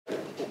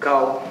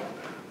Carl,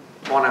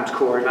 my name's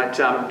Corey, mate.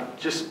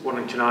 Just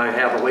wanting to know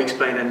how the week's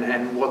been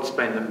and what's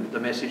been the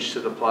message to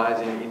the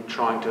players in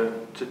trying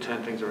to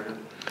turn things around.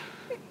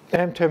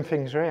 Turn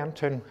things around.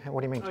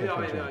 What do you mean? Turn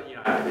things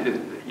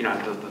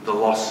around? The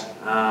loss.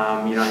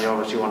 You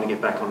obviously want to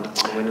get back on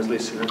the winners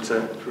list, and it's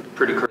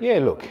pretty critical. Yeah,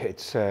 look,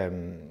 it's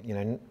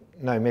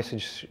no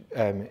message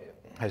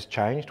has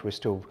changed. We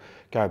still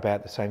go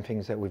about the same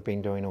things that we've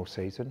been doing all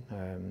season.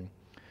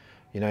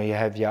 You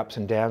have your ups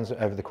and downs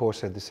over the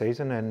course of the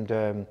season, and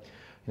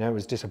it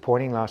was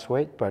disappointing last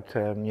week. But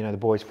the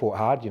boys fought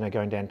hard.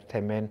 Going down to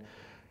 10 men,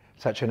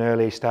 such an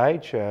early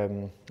stage.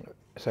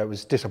 So it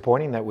was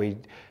disappointing that we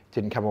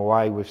didn't come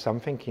away with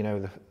something.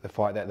 The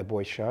fight that the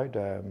boys showed.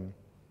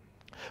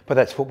 But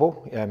that's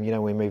football.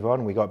 We move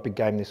on. We got a big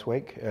game this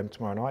week,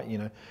 tomorrow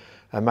night.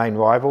 Our main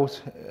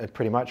rivals,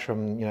 pretty much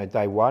from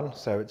day one.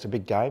 So it's a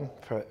big game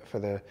for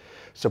the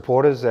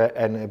supporters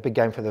and a big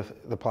game for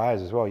the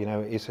players as well.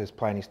 Isaías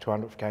playing his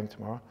 200th game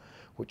tomorrow,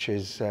 which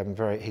is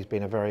he's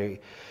been a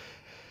very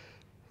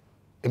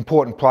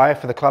important player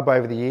for the club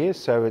over the years.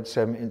 So it's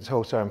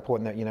also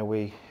important that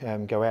we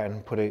go out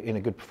and put in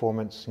a good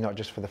performance, not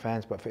just for the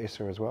fans but for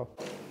Isaías as well.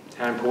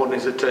 How important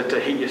is it to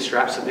hit your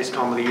straps at this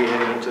time of the year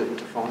heading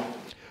into finals?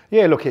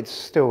 Yeah, look, it's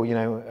still,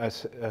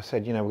 as I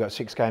said, we've got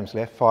 6 games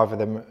left. 5 of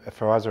them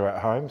for us are at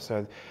home,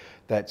 so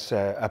that's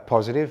a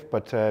positive.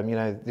 But,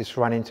 this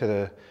run into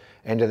the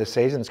end of the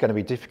season is going to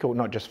be difficult,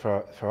 not just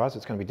for us,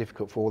 it's going to be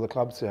difficult for all the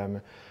clubs.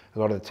 A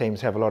lot of the teams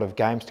have a lot of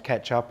games to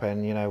catch up,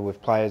 and,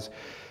 with players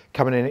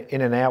coming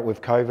in and out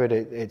with COVID,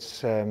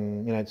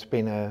 it's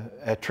been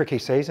a tricky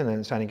season, and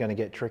it's only going to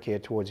get trickier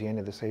towards the end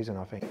of the season,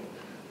 I think.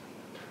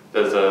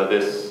 Does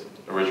this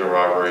original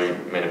rivalry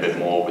mean a bit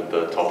more with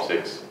the top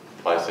 6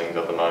 placings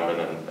at the moment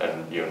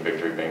and you and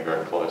Victory being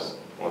very close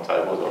on the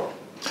table as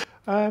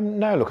well?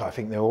 No, look, I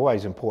think they're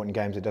always important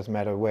games. It doesn't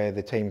matter where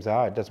the teams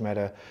are. It doesn't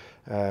matter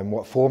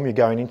what form you're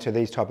going into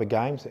these type of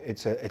games.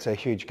 It's a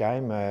huge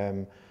game,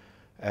 and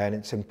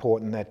it's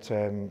important that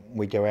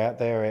we go out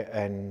there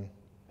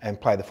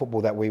and play the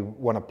football that we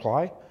want to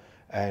play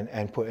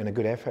and put in a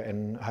good effort,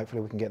 and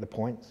hopefully we can get the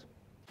points.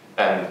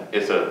 And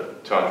it's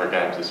 200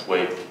 games this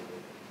week.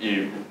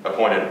 You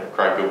appointed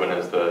Craig Goodwin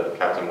as the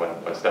captain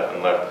when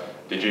Stefan left.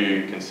 Did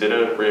you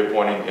consider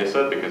reappointing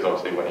Issa? Because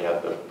obviously when he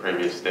had the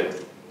previous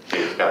stint, he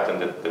was captain.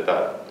 Did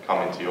that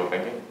come into your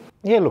thinking?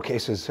 Yeah, look,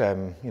 Issa's,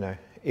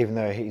 even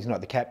though he's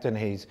not the captain,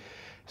 he's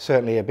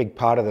certainly a big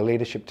part of the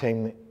leadership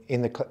team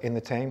in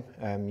the team.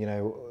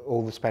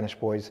 All the Spanish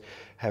boys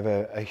have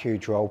a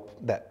huge role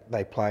that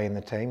they play in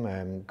the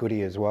team.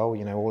 Goody as well.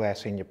 All our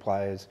senior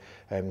players,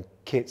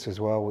 Kits as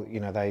well.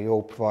 They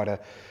all provide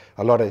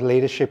a lot of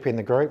leadership in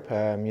the group.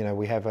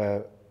 We have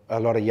a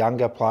lot of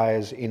younger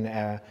players in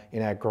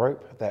our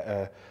group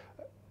that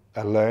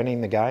are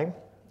learning the game,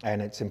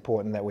 and it's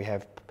important that we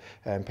have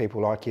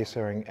people like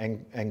Issa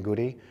and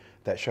Goody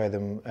that show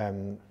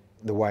them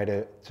the way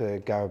to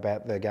go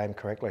about the game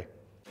correctly.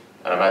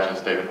 And I imagine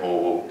Stephen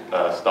Hall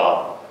will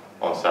start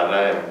on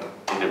Saturday, and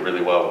he did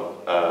really well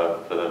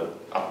for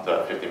up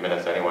to 50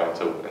 minutes anyway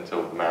until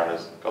the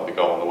Mariners got the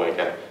goal on the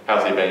weekend.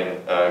 How's he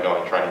been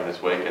going training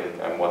this week,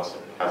 and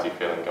how's he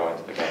feeling going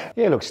into the game?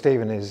 Yeah, look,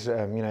 Stephen is,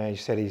 he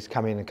said he's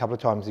come in a couple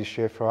of times this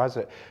year for us.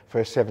 For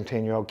a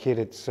 17-year-old kid,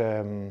 it's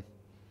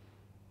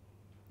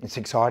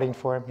exciting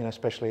for him,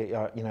 especially,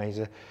 he's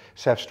a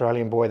South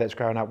Australian boy that's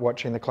grown up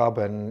watching the club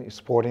and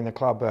supporting the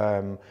club,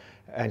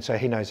 and so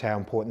he knows how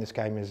important this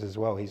game is as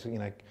well. He's,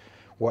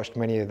 watched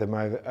many of them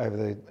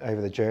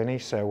over the journey,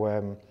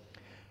 so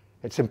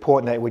it's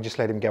important that we just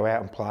let him go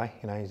out and play.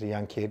 He's a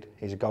young kid.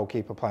 He's a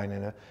goalkeeper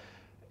playing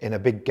in a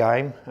big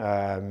game.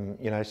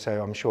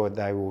 So I'm sure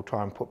they will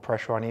try and put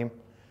pressure on him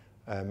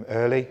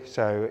early.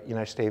 So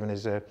Stephen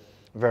is a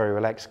very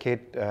relaxed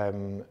kid,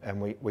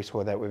 and we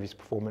saw that with his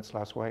performance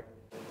last week.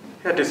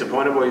 How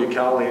disappointed were you,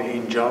 Carl,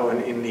 in Joe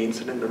and in the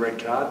incident, the red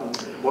card?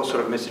 And what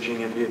sort of messaging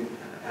have you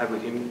had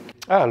with him?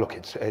 Oh, look,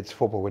 it's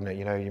football, isn't it?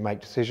 You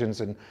make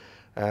decisions, and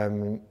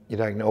you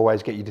don't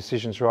always get your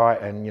decisions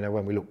right. And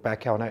when we look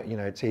back on it,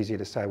 it's easier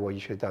to say, well, you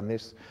should have done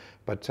this.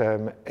 But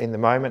in the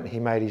moment, he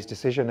made his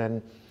decision,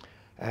 and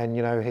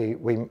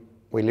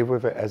we live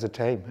with it as a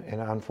team.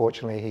 And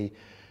unfortunately,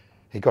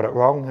 he got it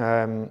wrong.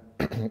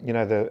 At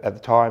the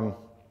time,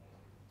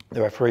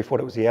 the referee thought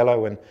it was a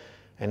yellow, and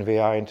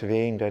Veart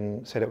intervened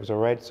and said it was a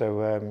red.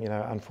 So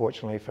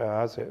unfortunately for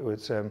us, it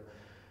was a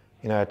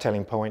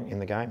telling point in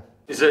the game.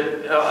 Is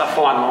it a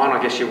fine line?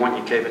 I guess you want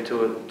your keeper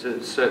to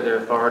assert their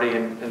authority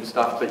and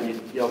stuff, but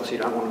you obviously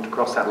don't want them to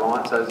cross that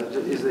line. So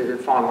is there a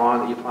fine line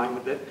that you're playing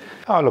with there?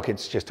 Oh, look,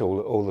 it's just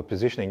all the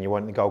positioning. You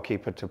want the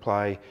goalkeeper to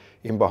play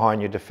in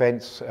behind your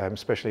defence,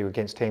 especially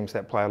against teams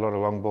that play a lot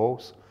of long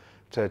balls,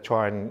 to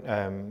try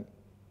and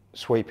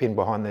sweep in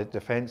behind the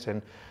defence.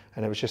 And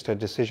it was just a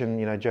decision.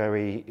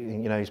 Joey,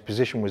 his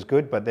position was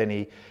good, but then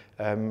he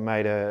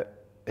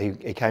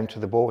he came to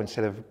the ball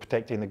instead of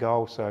protecting the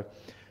goal. So.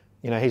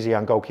 He's a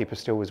young goalkeeper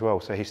still as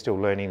well, so he's still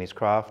learning his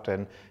craft,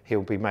 and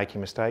he'll be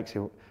making mistakes.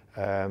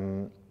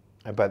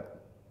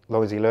 But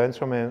long as he learns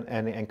from it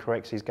and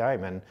corrects his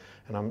game. And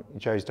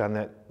Joe's done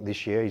that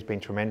this year. He's been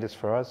tremendous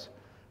for us.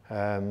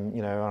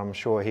 You know, I'm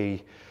sure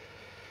he,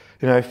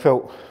 you know,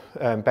 felt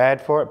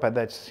bad for it, but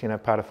that's, you know,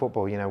 part of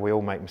football. You know, we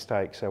all make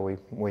mistakes, so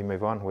we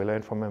move on. We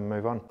learn from them and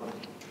move on.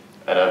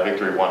 And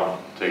Victory won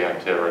 2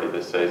 games here already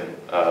this season,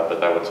 but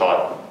they were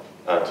tied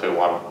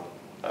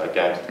 2-1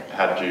 games.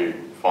 How did you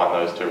find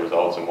those 2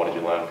 results, and what did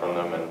you learn from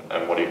them,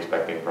 and what are you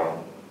expecting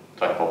from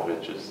Tony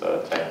Popovic's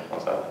team on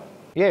Saturday?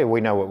 Yeah,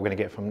 we know what we're going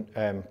to get from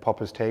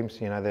Popper's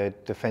teams. You know, they're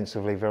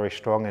defensively very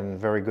strong and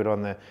very good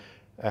on the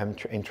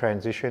in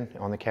transition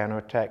on the counter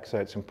attack. So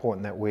it's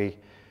important that we,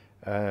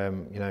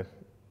 you know,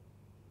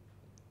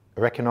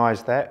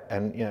 recognise that.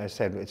 And you know, as I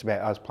said, it's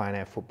about us playing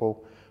our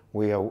football.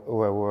 We're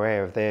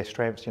aware of their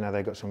strengths. You know,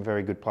 they've got some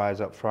very good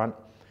players up front.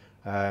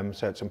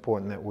 So it's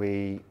important that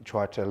we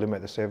try to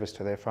limit the service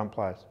to their front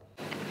players.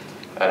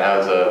 And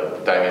how's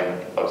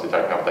Damien obviously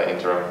taking up that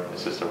interim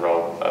assistant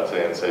role to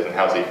the end of the season?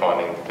 How's he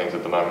finding things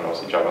at the moment?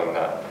 Obviously juggling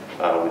that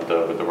with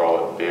the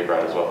role at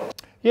Veart as well.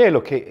 Yeah,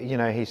 look, you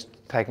know, he's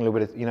taking a little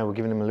bit of, you know, we're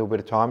giving him a little bit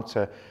of time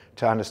to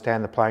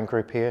understand the playing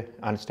group here,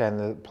 understand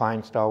the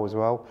playing style as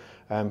well.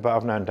 But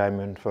I've known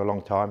Damien for a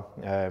long time.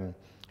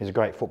 He's a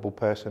great football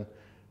person,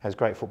 has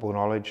great football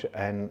knowledge,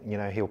 and you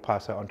know, he'll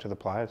pass that on to the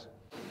players.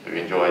 Have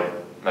you enjoyed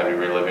maybe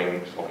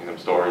reliving, swapping some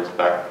stories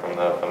back from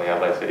the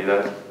Adelaide City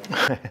days?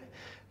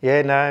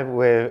 Yeah, no,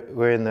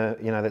 we're in the,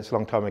 you know, that's a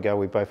long time ago.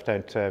 We both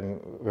don't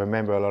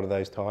remember a lot of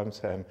those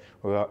times.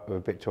 We're a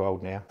bit too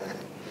old now.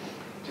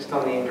 Just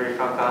on the injury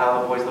front, how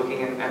are the boys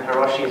looking, and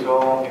Hiroshi as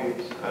well,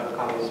 who's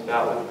overcome his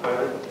bout with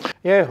COVID?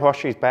 Yeah,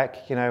 Hiroshi's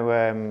back. You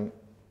know,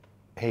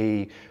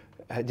 he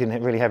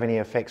didn't really have any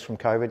effects from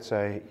COVID,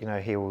 so you know,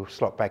 he will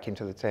slot back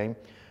into the team.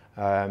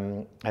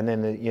 And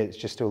then yeah, it's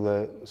just still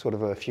the sort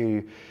of a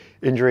few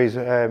injuries,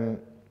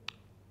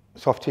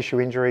 soft tissue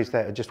injuries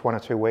that are just 1 or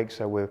 2 weeks.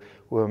 So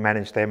we'll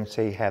manage them,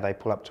 see how they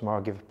pull up tomorrow.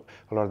 Give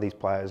a lot of these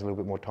players a little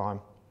bit more time.